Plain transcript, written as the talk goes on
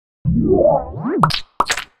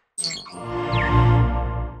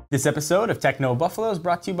This episode of Techno Buffalo is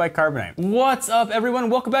brought to you by Carbonite. What's up, everyone?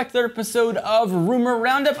 Welcome back to another episode of Rumor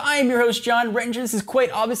Roundup. I am your host, John Rettinger. This is quite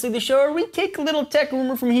obviously the show where we take a little tech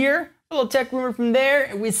rumor from here, a little tech rumor from there,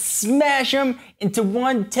 and we smash them into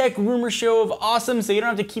one tech rumor show of awesome, so you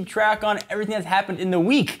don't have to keep track on everything that's happened in the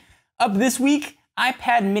week. Up this week,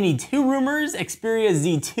 iPad Mini 2 rumors, Xperia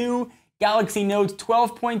Z2, Galaxy Note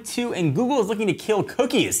 12.2, and Google is looking to kill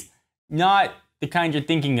cookies. Not the kind you're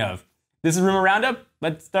thinking of. This is Rumor Roundup.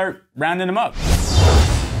 Let's start rounding them up.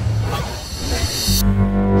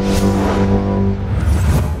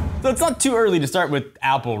 So it's not too early to start with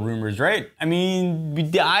Apple rumors, right? I mean,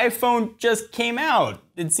 the iPhone just came out.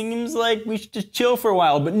 It seems like we should just chill for a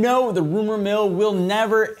while, but no, the rumor mill will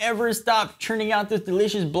never ever stop churning out those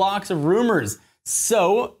delicious blocks of rumors.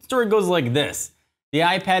 So, the story goes like this. The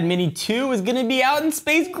iPad Mini 2 is gonna be out in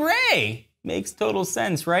space gray. Makes total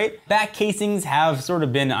sense, right? Back casings have sort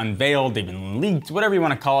of been unveiled, they've been leaked, whatever you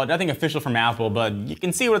want to call it. Nothing official from Apple, but you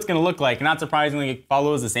can see what it's going to look like. Not surprisingly, it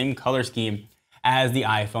follows the same color scheme as the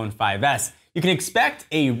iPhone 5S. You can expect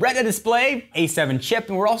a Retina display, A7 chip,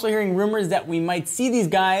 and we're also hearing rumors that we might see these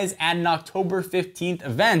guys at an October 15th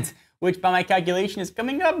event, which by my calculation is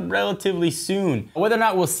coming up relatively soon. Whether or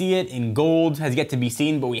not we'll see it in gold has yet to be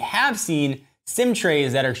seen, but we have seen SIM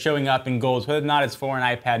trays that are showing up in gold, whether or not it's for an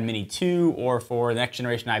iPad Mini 2 or for the next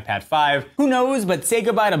generation iPad 5. Who knows, but say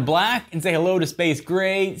goodbye to black and say hello to space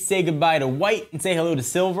gray, say goodbye to white and say hello to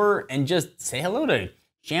silver, and just say hello to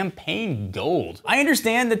champagne gold. I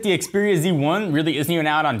understand that the Xperia Z1 really isn't even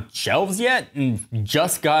out on shelves yet and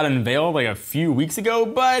just got unveiled like a few weeks ago,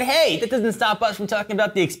 but hey, that doesn't stop us from talking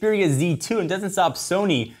about the Xperia Z2 and doesn't stop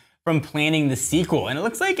Sony from planning the sequel, and it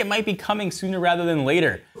looks like it might be coming sooner rather than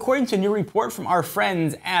later. According to a new report from our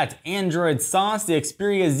friends at Android Sauce, the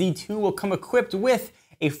Xperia Z2 will come equipped with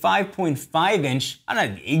a 5.5-inch, not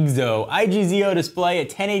an IGZO display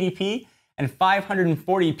at 1080p and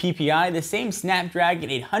 540 ppi, the same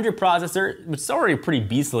Snapdragon 800 processor, which is already pretty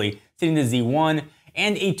beastly, sitting the Z1,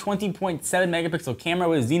 and a 20.7 megapixel camera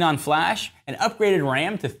with Xenon flash, an upgraded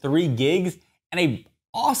RAM to 3 gigs, and a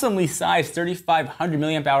awesomely sized 3500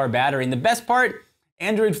 milliamp hour battery, and the best part,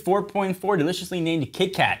 Android 4.4 deliciously named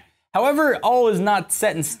KitKat. However, all is not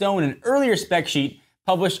set in stone. An earlier spec sheet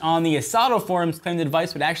published on the Asato forums claimed the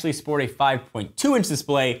device would actually sport a 5.2-inch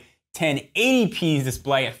display, 1080p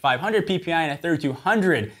display at 500 ppi, and a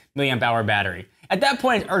 3200 milliamp hour battery. At that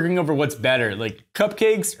point, it's arguing over what's better, like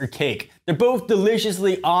cupcakes or cake. They're both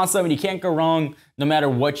deliciously awesome and you can't go wrong no matter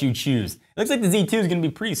what you choose. It looks like the Z2 is gonna be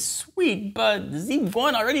pretty sweet, but the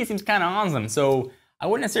Z1 already seems kind of awesome, so I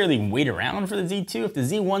wouldn't necessarily wait around for the Z2. If the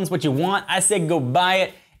Z1's what you want, I say go buy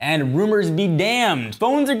it, and rumors be damned.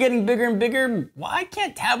 Phones are getting bigger and bigger. Why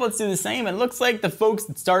can't tablets do the same? It looks like the folks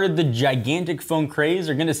that started the gigantic phone craze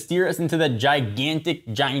are gonna steer us into the gigantic,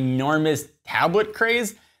 ginormous tablet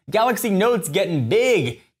craze. Galaxy Note's getting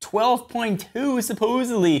big, 12.2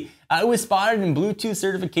 supposedly. It was spotted in Bluetooth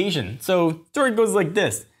certification. So, the story goes like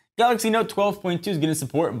this. Galaxy Note 12.2 is going to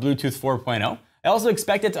support Bluetooth 4.0. I also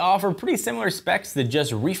expect it to offer pretty similar specs to the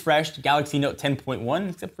just refreshed Galaxy Note 10.1,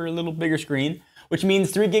 except for a little bigger screen, which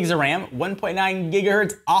means 3 gigs of RAM, 1.9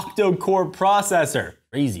 gigahertz octa-core processor.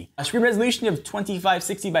 Crazy. A screen resolution of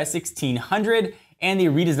 2560 by 1600, and the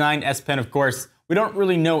redesigned S Pen, of course. We don't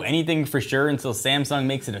really know anything for sure until Samsung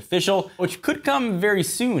makes it official, which could come very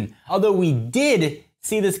soon. Although we did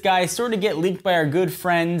see this guy sort of get leaked by our good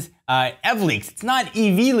friend EvLeaks. It's not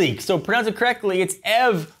EV Leaks, so pronounce it correctly, it's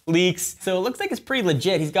EvLeaks. So it looks like it's pretty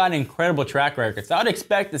legit. He's got an incredible track record, so I'd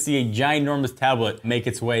expect to see a ginormous tablet make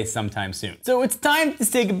its way sometime soon. So it's time to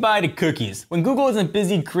say goodbye to cookies. When Google isn't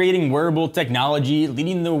busy creating wearable technology,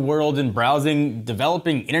 leading the world in browsing,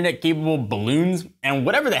 developing internet-capable balloons, and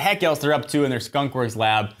whatever the heck else they're up to in their skunkworks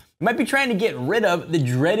lab, they might be trying to get rid of the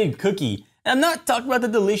dreaded cookie. And I'm not talking about the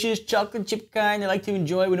delicious chocolate chip kind I like to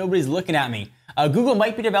enjoy when nobody's looking at me. Google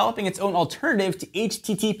might be developing its own alternative to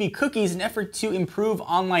HTTP cookies in an effort to improve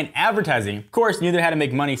online advertising. Of course, knew they had to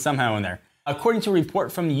make money somehow in there. According to a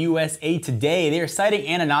report from USA Today, they are citing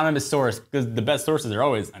an anonymous source, because the best sources are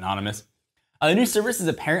always anonymous. The new service is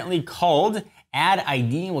apparently called Ad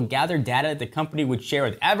ID and will gather data that the company would share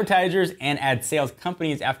with advertisers and ad sales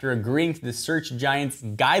companies after agreeing to the search giant's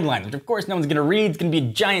guidelines, which of course no one's gonna read. It's gonna be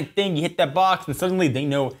a giant thing. You hit that box and suddenly they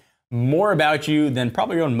know more about you than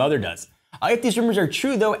probably your own mother does. If these rumors are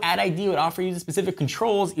true though, Ad ID would offer you specific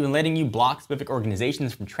controls, even letting you block specific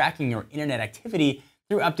organizations from tracking your internet activity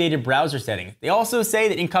through updated browser settings. They also say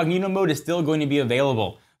that incognito mode is still going to be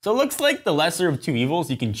available. So it looks like the lesser of two evils.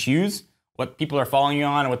 You can choose what people are following you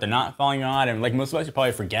on and what they're not following you on, and like most of us, you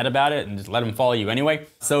probably forget about it and just let them follow you anyway.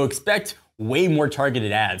 So expect way more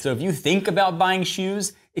targeted ads. So if you think about buying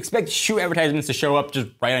shoes, expect shoe advertisements to show up just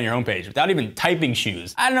right on your homepage without even typing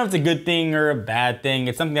shoes. I don't know if it's a good thing or a bad thing.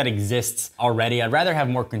 It's something that exists already. I'd rather have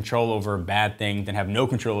more control over a bad thing than have no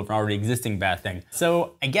control over an already existing bad thing.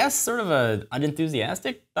 So I guess sort of a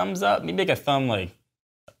unenthusiastic thumbs up, maybe like a thumb like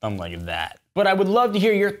that. But I would love to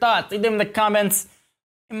hear your thoughts. Leave them in the comments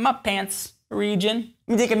in my pants region.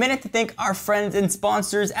 Let me take a minute to thank our friends and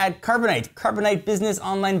sponsors at Carbonite. Carbonite Business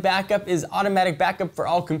Online Backup is automatic backup for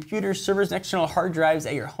all computers, servers, and external hard drives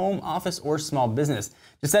at your home, office, or small business.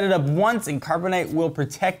 Just set it up once and Carbonite will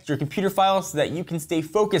protect your computer files so that you can stay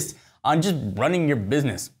focused on just running your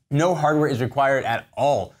business. No hardware is required at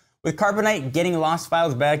all. With Carbonite, getting lost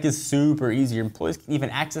files back is super easy. Your employees can even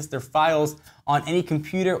access their files on any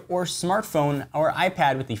computer or smartphone or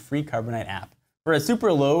iPad with the free Carbonite app. For a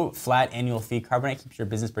super low, flat annual fee, Carbonite keeps your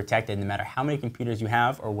business protected no matter how many computers you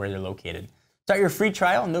have or where they're located. Start your free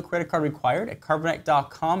trial, no credit card required, at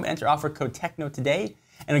Carbonite.com. Enter offer code TECHNO today,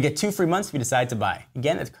 and you'll get 2 free months if you decide to buy.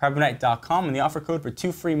 Again, it's Carbonite.com, and the offer code for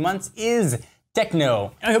 2 free months is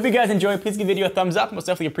TECHNO. I hope you guys enjoyed. Please give the video a thumbs up. Most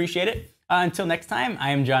definitely appreciate it. Until next time, I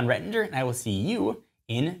am John Rettinger, and I will see you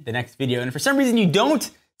in the next video. And if for some reason you don't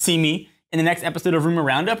see me in the next episode of Rumor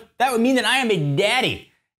Roundup, that would mean that I am a daddy.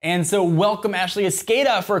 And so welcome Ashley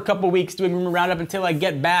Escada for a couple weeks doing Rumor Roundup until I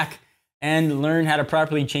get back and learn how to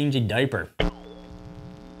properly change a diaper.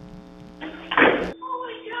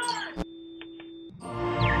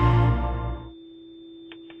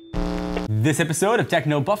 This episode of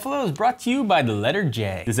Techno Buffalo is brought to you by the letter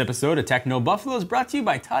J. This episode of Techno Buffalo is brought to you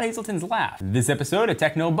by Todd Hazelton's Laugh. This episode of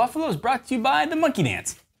Techno Buffalo is brought to you by the Monkey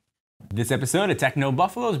Dance. This episode of Techno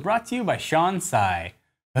Buffalo is brought to you by Sean Tsai.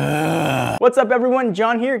 What's up everyone,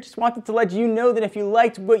 John here. Just wanted to let you know that if you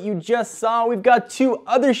liked what you just saw, we've got 2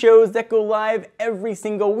 other shows that go live every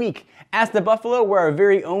single week. Ask the Buffalo, where our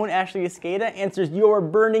very own Ashley Escada answers your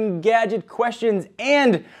burning gadget questions,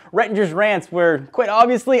 and Rettinger's Rants, where quite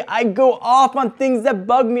obviously I go off on things that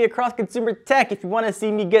bug me across consumer tech. If you want to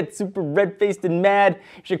see me get super red-faced and mad,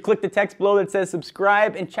 you should click the text below that says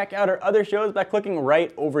subscribe and check out our other shows by clicking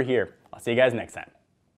right over here. I'll see you guys next time.